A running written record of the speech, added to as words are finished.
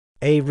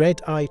A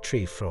red-eye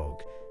tree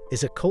frog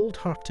is a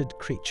cold-hearted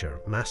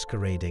creature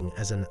masquerading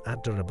as an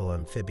adorable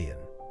amphibian.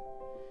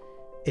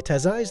 It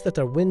has eyes that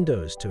are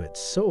windows to its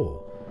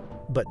soul,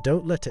 but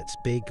don't let its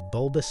big,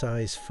 bulbous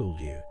eyes fool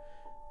you.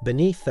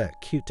 Beneath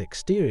that cute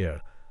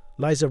exterior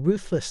lies a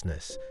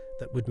ruthlessness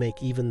that would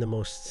make even the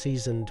most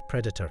seasoned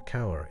predator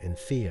cower in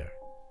fear.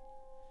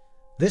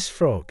 This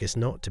frog is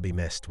not to be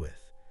messed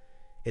with.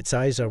 Its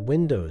eyes are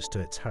windows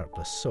to its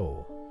heartless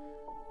soul,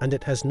 and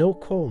it has no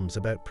qualms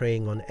about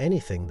preying on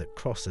anything that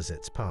crosses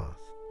its path.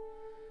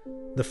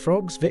 The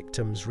frog's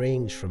victims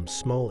range from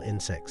small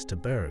insects to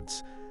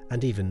birds,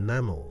 and even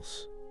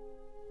mammals.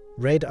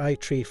 Red-eye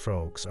tree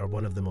frogs are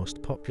one of the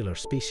most popular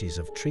species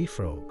of tree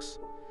frogs.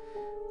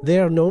 They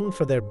are known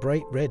for their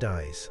bright red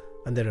eyes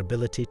and their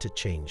ability to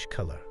change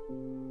color.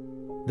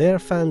 They are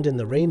found in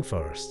the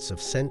rainforests of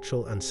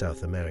Central and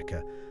South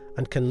America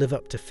and can live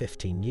up to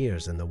 15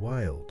 years in the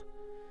wild.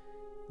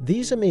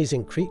 These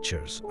amazing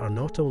creatures are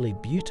not only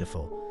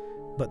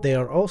beautiful, but they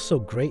are also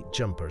great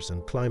jumpers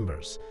and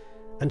climbers,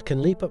 and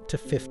can leap up to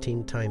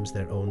 15 times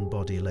their own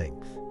body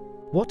length.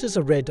 What is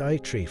a red-eye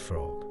tree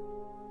frog?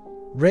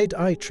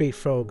 Red-eye tree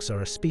frogs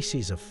are a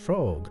species of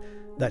frog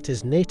that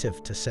is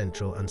native to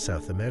Central and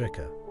South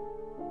America.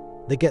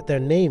 They get their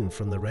name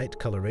from the red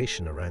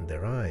coloration around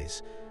their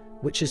eyes,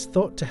 which is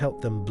thought to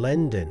help them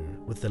blend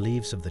in with the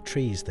leaves of the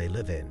trees they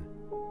live in.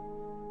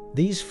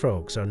 These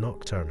frogs are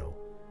nocturnal,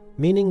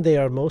 meaning they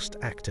are most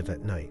active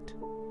at night.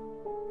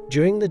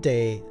 During the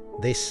day,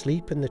 they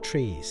sleep in the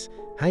trees,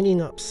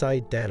 hanging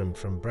upside down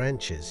from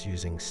branches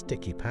using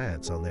sticky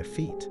pads on their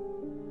feet.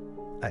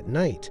 At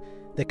night,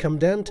 they come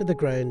down to the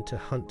ground to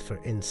hunt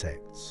for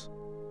insects.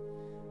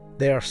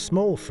 They are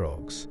small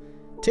frogs,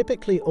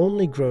 typically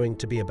only growing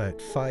to be about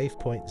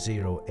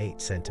 5.08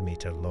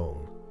 centimeter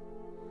long.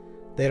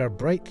 They are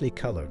brightly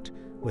colored,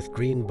 with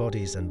green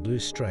bodies and blue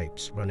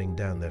stripes running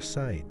down their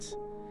sides.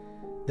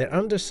 Their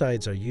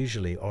undersides are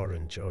usually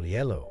orange or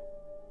yellow.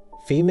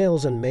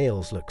 Females and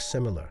males look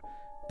similar,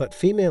 but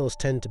females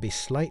tend to be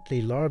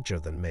slightly larger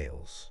than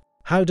males.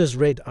 How does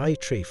red-eye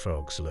tree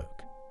frogs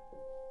look?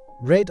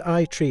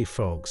 Red-eye tree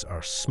frogs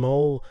are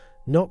small,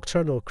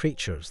 nocturnal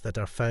creatures that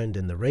are found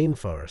in the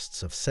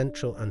rainforests of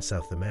Central and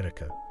South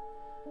America.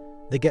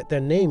 They get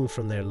their name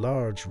from their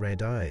large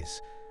red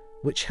eyes,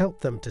 which help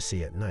them to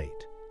see at night.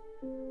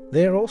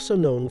 They are also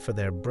known for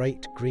their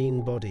bright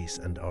green bodies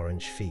and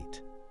orange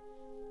feet.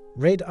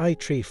 Red-eye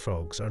tree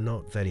frogs are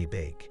not very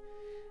big,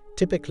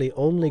 typically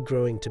only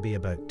growing to be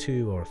about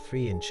 2 or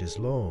 3 inches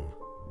long.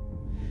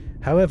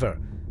 However,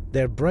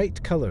 their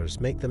bright colors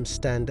make them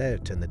stand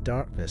out in the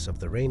darkness of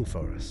the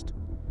rainforest.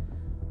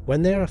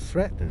 When they are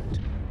threatened,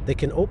 they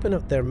can open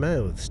up their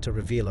mouths to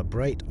reveal a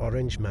bright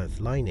orange mouth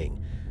lining,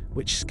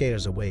 which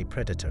scares away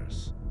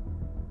predators.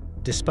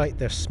 Despite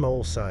their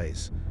small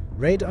size,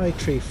 red-eye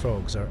tree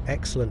frogs are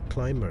excellent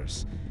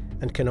climbers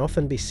and can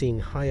often be seen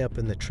high up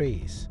in the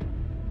trees.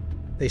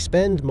 They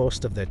spend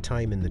most of their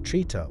time in the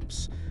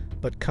treetops,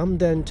 but come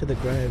down to the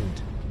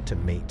ground to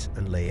mate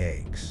and lay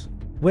eggs.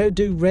 Where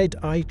do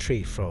red-eye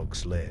tree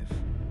frogs live?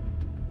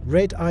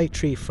 Red-eye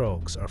tree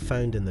frogs are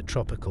found in the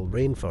tropical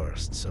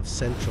rainforests of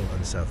Central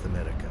and South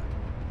America.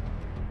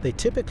 They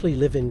typically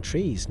live in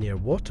trees near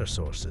water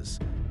sources,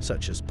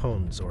 such as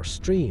ponds or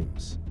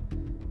streams.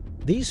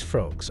 These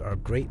frogs are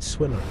great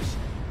swimmers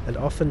and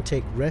often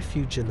take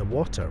refuge in the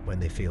water when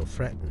they feel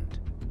threatened.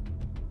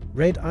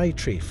 Red-eye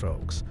tree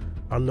frogs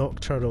are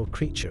nocturnal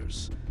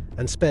creatures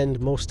and spend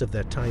most of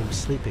their time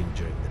sleeping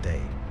during the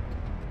day.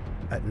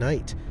 At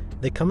night,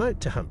 they come out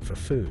to hunt for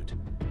food.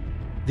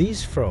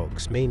 These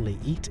frogs mainly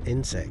eat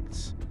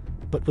insects,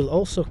 but will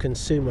also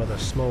consume other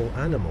small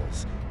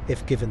animals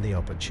if given the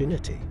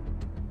opportunity.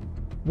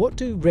 What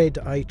do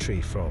red-eye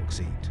tree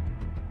frogs eat?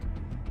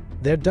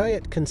 Their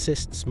diet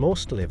consists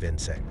mostly of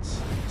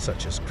insects,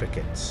 such as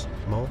crickets,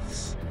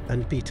 moths,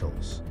 and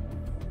beetles.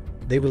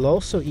 They will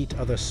also eat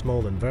other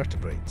small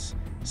invertebrates,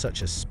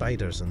 such as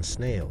spiders and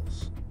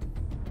snails.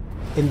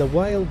 In the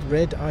wild,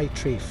 red-eye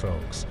tree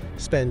frogs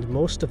spend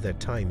most of their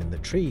time in the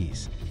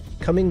trees,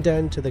 coming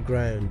down to the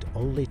ground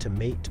only to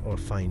mate or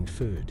find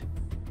food.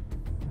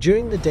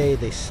 During the day,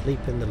 they sleep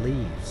in the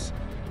leaves,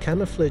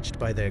 camouflaged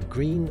by their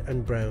green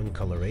and brown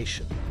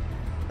coloration.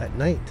 At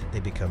night, they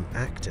become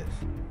active,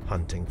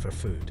 hunting for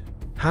food.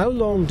 How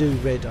long do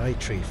red-eye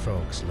tree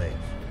frogs live?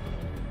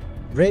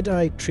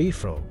 Red-eyed tree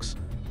frogs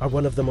are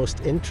one of the most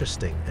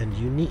interesting and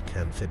unique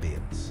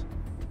amphibians.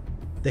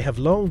 They have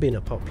long been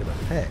a popular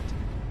pet,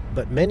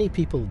 but many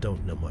people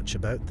don't know much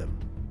about them.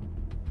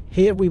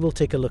 Here we will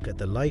take a look at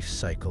the life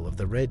cycle of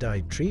the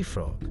red-eyed tree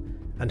frog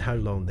and how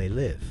long they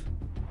live.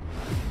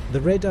 The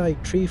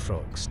red-eyed tree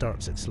frog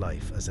starts its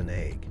life as an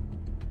egg.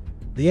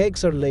 The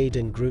eggs are laid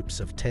in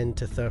groups of 10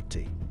 to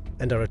 30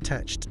 and are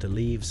attached to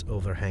leaves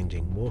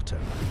overhanging water.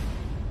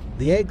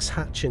 The eggs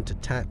hatch into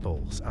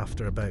tadpoles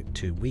after about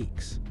 2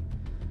 weeks.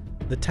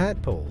 The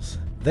tadpoles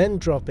then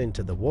drop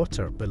into the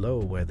water below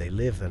where they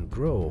live and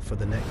grow for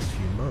the next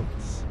few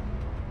months.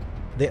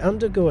 They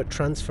undergo a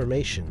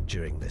transformation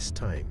during this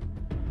time,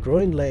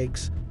 growing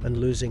legs and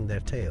losing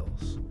their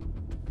tails.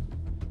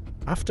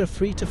 After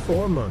 3 to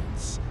 4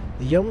 months,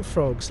 the young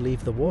frogs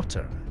leave the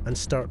water and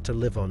start to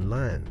live on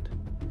land.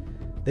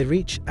 They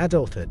reach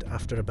adulthood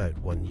after about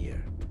 1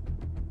 year.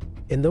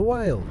 In the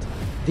wild,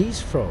 these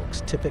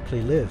frogs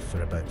typically live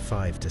for about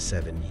 5 to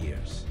 7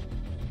 years.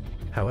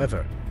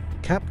 However,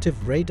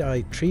 captive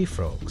red-eyed tree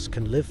frogs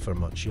can live for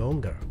much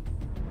longer.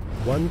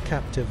 One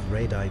captive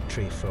red-eyed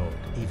tree frog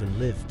even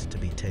lived to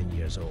be 10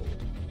 years old.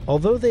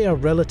 Although they are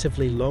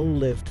relatively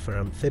long-lived for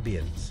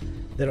amphibians,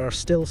 there are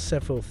still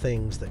several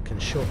things that can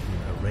shorten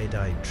a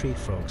red-eyed tree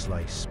frog's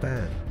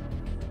lifespan.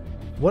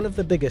 One of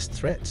the biggest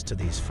threats to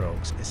these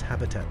frogs is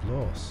habitat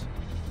loss.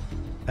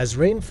 As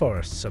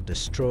rainforests are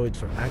destroyed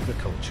for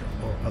agriculture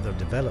or other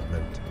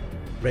development,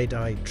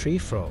 red-eyed tree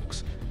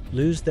frogs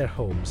lose their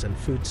homes and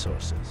food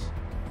sources.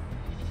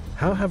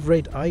 How have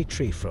red-eyed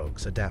tree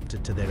frogs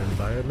adapted to their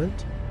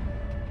environment?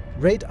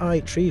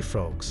 Red-eyed tree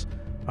frogs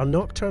are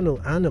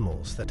nocturnal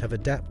animals that have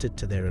adapted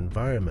to their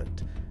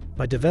environment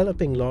by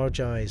developing large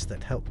eyes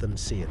that help them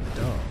see in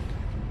the dark.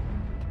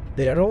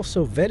 They are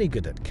also very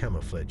good at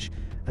camouflage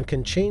and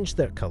can change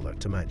their color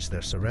to match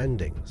their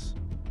surroundings.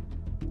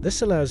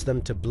 This allows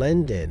them to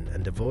blend in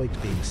and avoid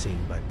being seen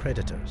by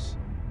predators.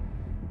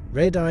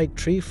 Red-eyed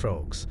tree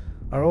frogs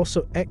are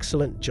also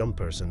excellent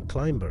jumpers and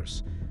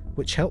climbers,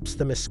 which helps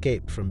them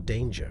escape from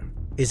danger.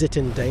 Is it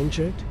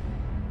endangered?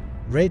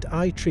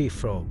 Red-eyed tree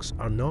frogs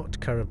are not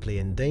currently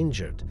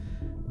endangered,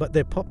 but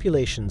their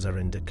populations are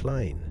in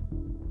decline.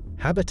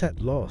 Habitat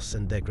loss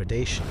and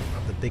degradation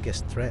are the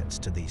biggest threats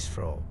to these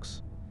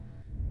frogs.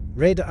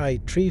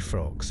 Red-eyed tree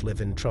frogs live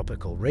in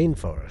tropical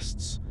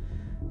rainforests,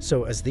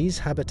 so as these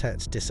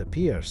habitats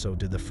disappear, so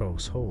do the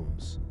frogs'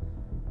 homes.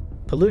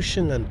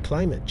 Pollution and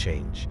climate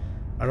change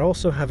are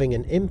also having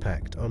an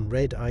impact on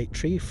red-eyed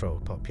tree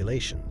frog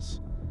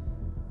populations.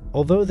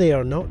 Although they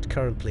are not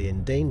currently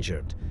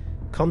endangered,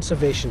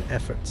 conservation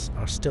efforts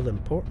are still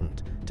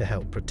important to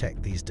help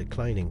protect these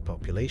declining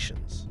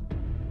populations.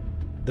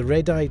 The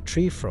red-eyed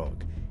tree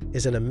frog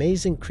is an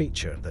amazing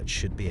creature that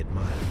should be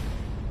admired.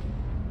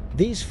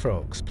 These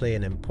frogs play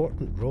an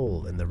important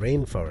role in the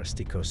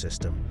rainforest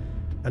ecosystem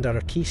and are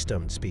a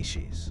keystone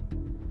species.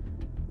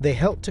 They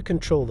help to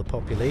control the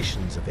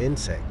populations of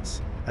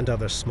insects and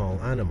other small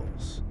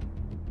animals.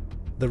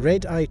 The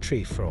red-eyed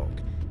tree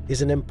frog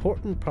is an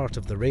important part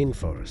of the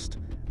rainforest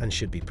and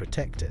should be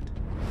protected.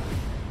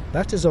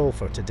 That is all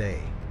for today.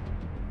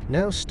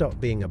 Now stop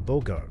being a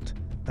boggart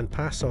and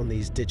pass on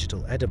these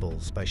digital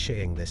edibles by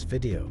sharing this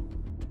video.